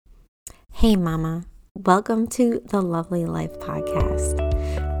Hey mama, welcome to the Lovely Life podcast.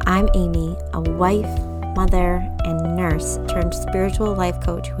 I'm Amy, a wife, mother, and nurse turned spiritual life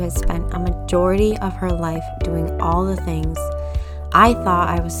coach who has spent a majority of her life doing all the things I thought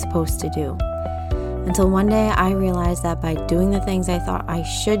I was supposed to do. Until one day I realized that by doing the things I thought I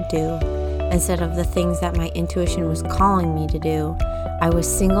should do, instead of the things that my intuition was calling me to do, I was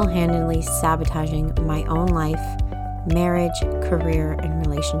single-handedly sabotaging my own life, marriage, career, and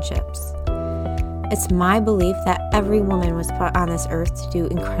relationships. It's my belief that every woman was put on this earth to do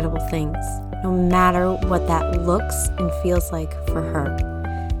incredible things, no matter what that looks and feels like for her.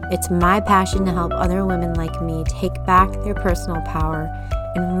 It's my passion to help other women like me take back their personal power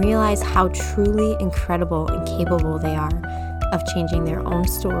and realize how truly incredible and capable they are of changing their own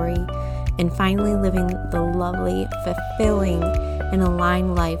story and finally living the lovely, fulfilling, and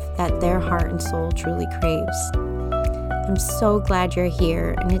aligned life that their heart and soul truly craves. I'm so glad you're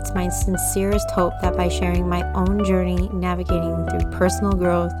here, and it's my sincerest hope that by sharing my own journey navigating through personal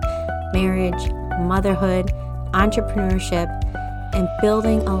growth, marriage, motherhood, entrepreneurship, and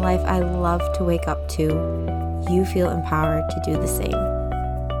building a life I love to wake up to, you feel empowered to do the same.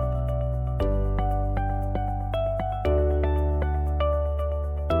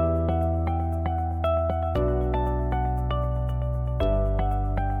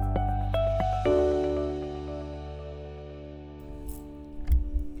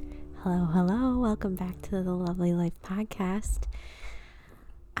 Hello, welcome back to the Lovely Life podcast.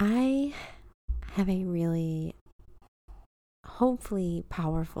 I have a really, hopefully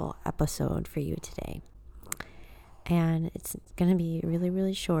powerful episode for you today. And it's going to be really,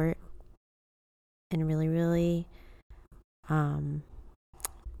 really short and really, really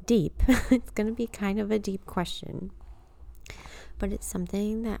deep. It's going to be kind of a deep question, but it's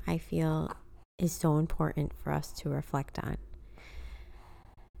something that I feel is so important for us to reflect on.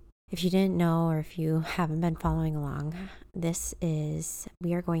 If you didn't know, or if you haven't been following along,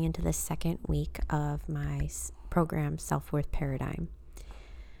 we are going into the second week of my program, Self-Worth Paradigm.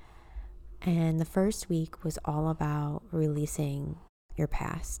 And the first week was all about releasing your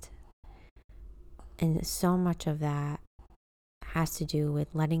past. And so much of that has to do with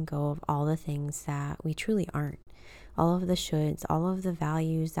letting go of all the things that we truly aren't. All of the shoulds, all of the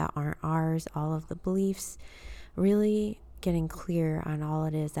values that aren't ours, all of the beliefs, really getting clear on all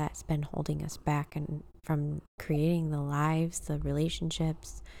it is that's been holding us back and from creating the lives, the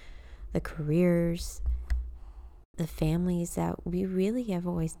relationships, the careers, the families that we really have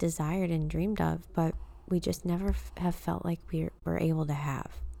always desired and dreamed of, but we just never have felt like we were able to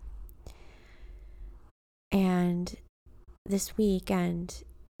have. And this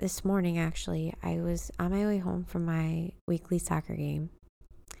morning actually, I was on my way home from my weekly soccer game,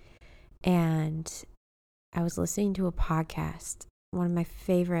 and I was listening to a podcast. One of my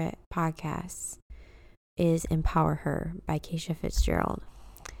favorite podcasts is Empower Her by Keisha Fitzgerald.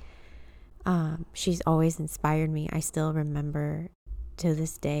 She's always inspired me. I still remember to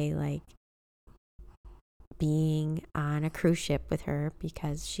this day, like, being on a cruise ship with her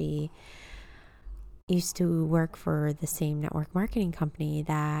because she used to work for the same network marketing company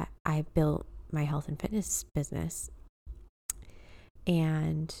that I built my health and fitness business.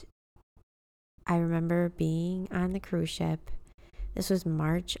 And I remember being on the cruise ship. This was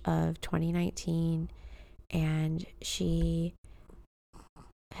March of 2019, and she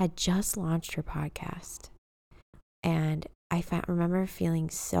had just launched her podcast. And I remember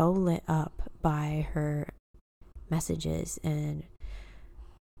feeling so lit up by her messages and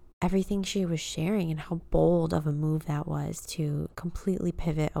everything she was sharing, and how bold of a move that was to completely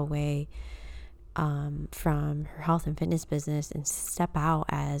pivot away from her health and fitness business and step out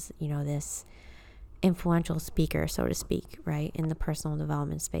as, this influential speaker, so to speak, right, in the personal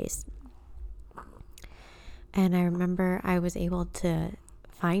development space. And I remember I was able to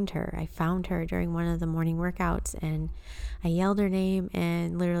find her. I found her during one of the morning workouts, and I yelled her name,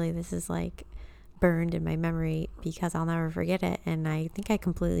 and literally this is like burned in my memory because I'll never forget it. And I think I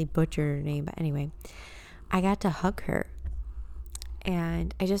completely butchered her name, but anyway, I got to hug her.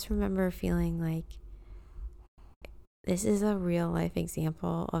 And I just remember feeling like this is a real life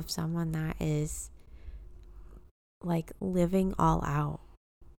example of someone that is like living all out,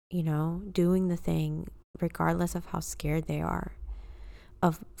 doing the thing regardless of how scared they are,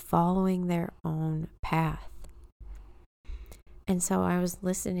 of following their own path. And so I was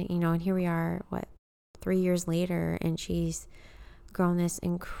listening, and here we are, 3 years later, and she's grown this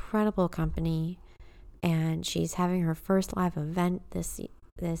incredible company, and she's having her first live event this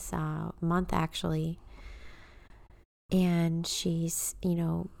month actually. And she's,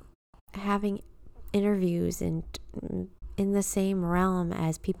 having interviews and in the same realm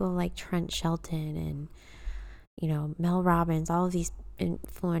as people like Trent Shelton and, Mel Robbins, all of these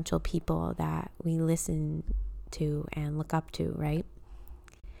influential people that we listen to and look up to, right?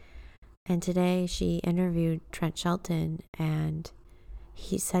 And today she interviewed Trent Shelton, and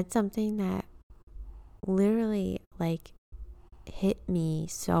he said something that literally hit me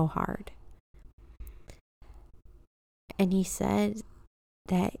so hard. And he said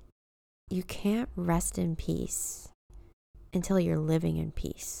that you can't rest in peace until you're living in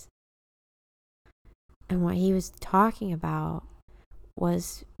peace. And what he was talking about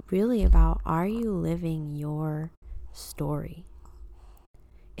was really about, are you living your story?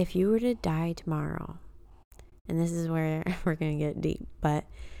 If you were to die tomorrow, and this is where we're going to get deep, but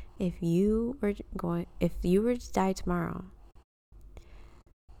if you were to die tomorrow,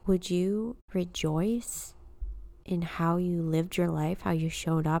 would you rejoice in how you lived your life, how you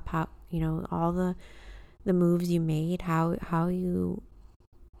showed up, how, all the moves you made, how you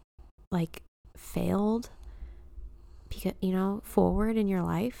failed because, forward in your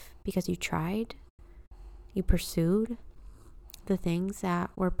life because you tried, you pursued the things that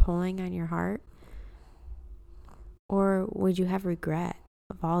were pulling on your heart? Or would you have regret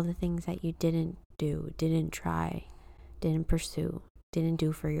of all the things that you didn't do, didn't try, didn't pursue, didn't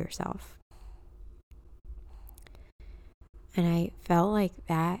do for yourself? And I felt like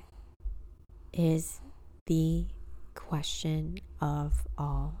that is the question of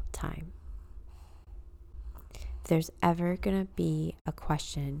all time. If there's ever going to be a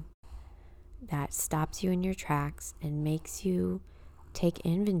question that stops you in your tracks and makes you take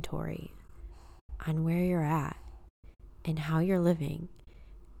inventory on where you're at and how you're living,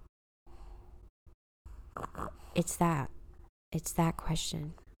 it's that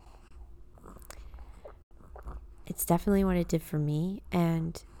question. It's definitely what it did for me.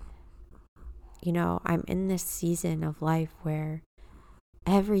 And I'm in this season of life where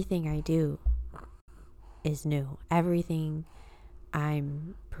everything I do is new. Everything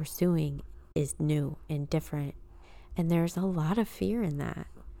I'm pursuing is new and different. And there's a lot of fear in that.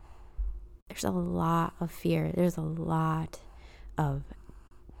 There's a lot of fear. There's a lot of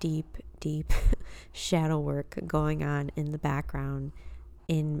deep shadow work going on in the background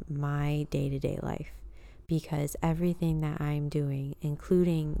in my day-to-day life. Because everything that I'm doing,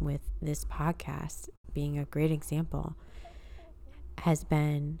 including with this podcast being a great example, has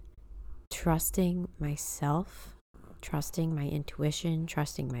been trusting myself, trusting my intuition,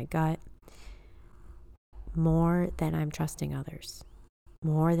 trusting my gut, more than I'm trusting others,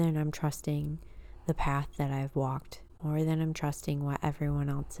 more than I'm trusting the path that I've walked, more than I'm trusting what everyone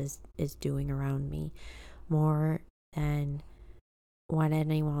else is doing around me, more than what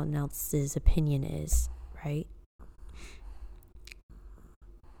anyone else's opinion is, right?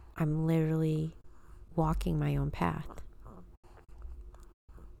 I'm literally walking my own path.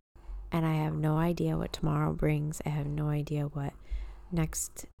 And I have no idea what tomorrow brings. I have no idea what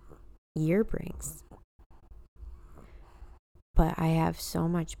next year brings. But I have so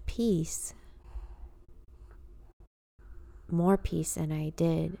much peace, more peace than I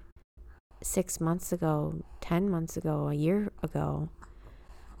did 6 months ago, 10 months ago, a year ago,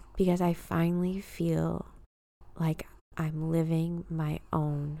 because I finally feel like I'm living my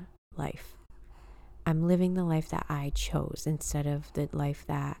own life. I'm living the life that I chose instead of the life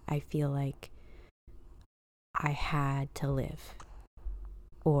that I feel like I had to live,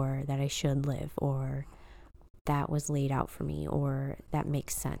 or that I should live, or that was laid out for me, or that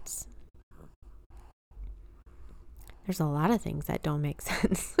makes sense. There's a lot of things that don't make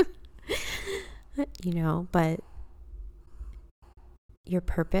sense, but your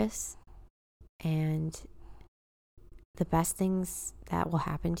purpose and the best things that will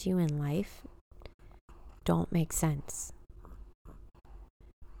happen to you in life don't make sense.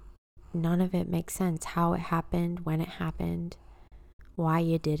 None of it makes sense. How it happened, when it happened, why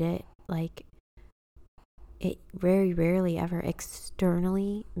you did it. It very rarely ever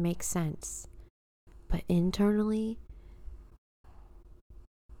externally makes sense. But internally,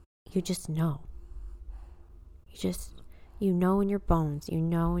 you just know. You know in your bones, you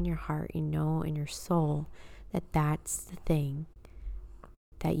know in your heart, you know in your soul that that's the thing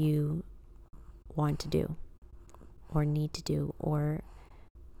that you want to do or need to do or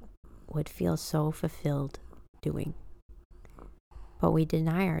would feel so fulfilled doing. But we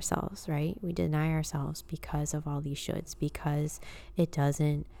deny ourselves, right? We deny ourselves because of all these shoulds, because it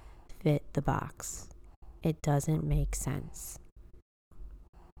doesn't fit the box. It doesn't make sense.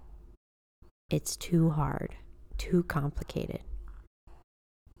 It's too hard, too complicated.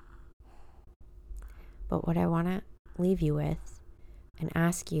 But what I want to leave you with and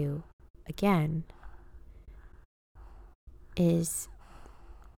ask you again is,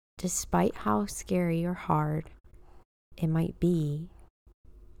 despite how scary or hard it might be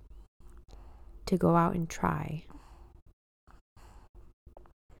to go out and try,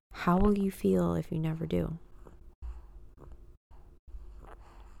 how will you feel if you never do?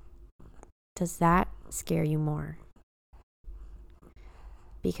 Does that scare you more?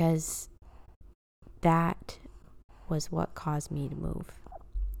 Because that was what caused me to move.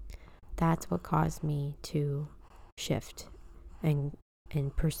 That's what caused me to shift and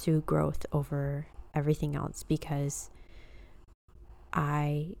pursue growth over everything else, because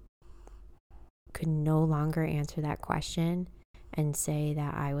I could no longer answer that question and say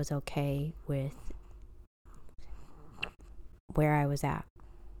that I was okay with where I was at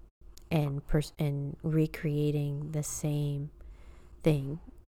and recreating the same thing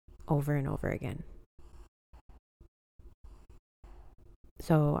over and over again.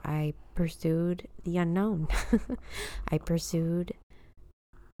 So I pursued the unknown. I pursued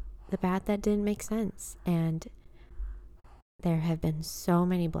the path that didn't make sense. And there have been so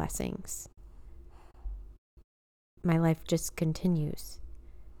many blessings. My life just continues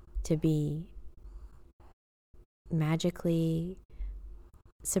to be magically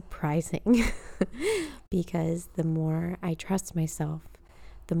surprising because the more I trust myself,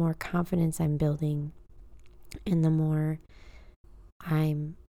 the more confidence I'm building, and the more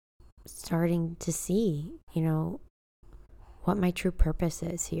I'm starting to see, what my true purpose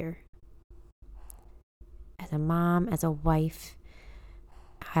is here. As a mom, as a wife,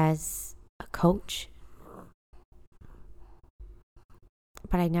 as a coach.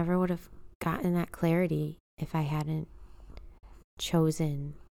 But I never would have gotten that clarity if I hadn't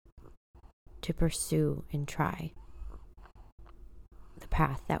chosen to pursue and try the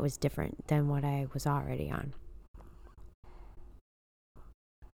path that was different than what I was already on.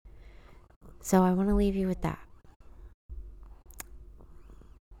 So I want to leave you with that.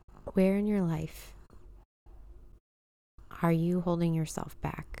 Where in your life are you holding yourself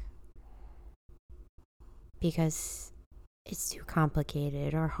back because it's too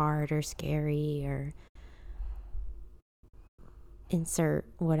complicated or hard or scary, or insert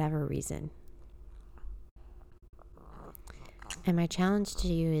whatever reason? And my challenge to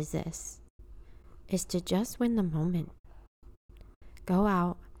you is this, is to just win the moment. Go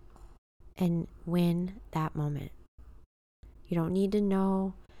out and win that moment. You don't need to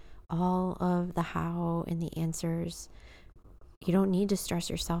know all of the how and the answers. You don't need to stress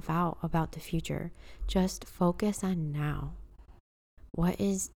yourself out about the future. Just focus on now. What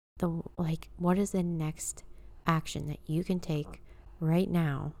is the next action that you can take right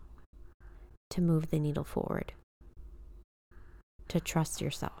now to move the needle forward? To trust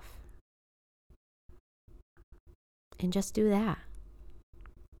yourself. And just do that.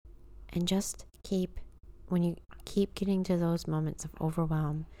 And just when you keep getting to those moments of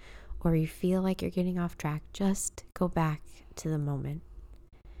overwhelm, or you feel like you're getting off track, just go back to the moment.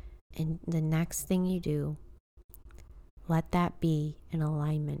 And the next thing you do, let that be in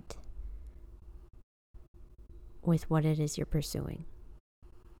alignment with what it is you're pursuing.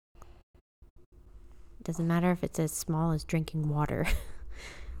 It doesn't matter if it's as small as drinking water,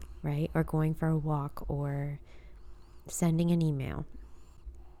 right? Or going for a walk, or sending an email,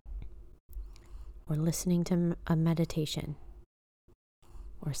 or listening to a meditation,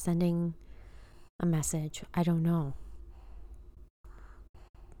 or sending a message. I don't know.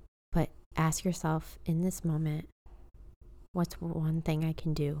 But ask yourself in this moment, what's one thing I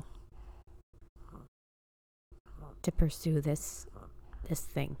can do to pursue this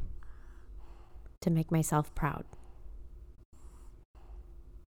thing, to make myself proud?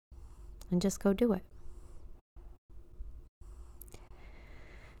 And just go do it.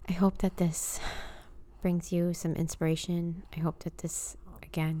 I hope that this brings you some inspiration. I hope that this,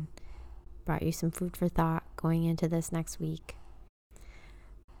 again, brought you some food for thought going into this next week.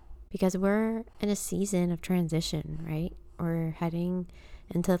 Because we're in a season of transition, right? We're heading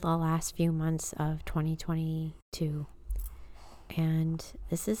into the last few months of 2022. And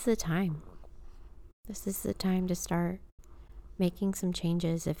this is the time. This is the time to start making some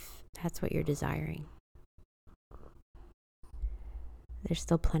changes if that's what you're desiring. There's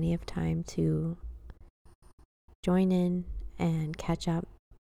still plenty of time to join in and catch up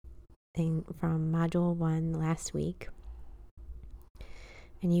from Module 1 last week.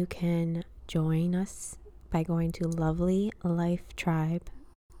 And you can join us by going to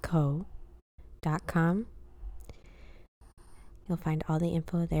lovelylifetribeco.com. You'll find all the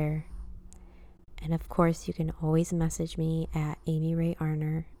info there. And of course, you can always message me at Amy Ray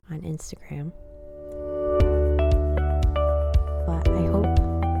Arner on Instagram. But I hope,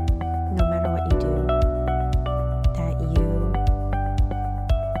 no matter what you do, that you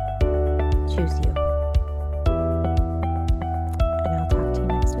choose you.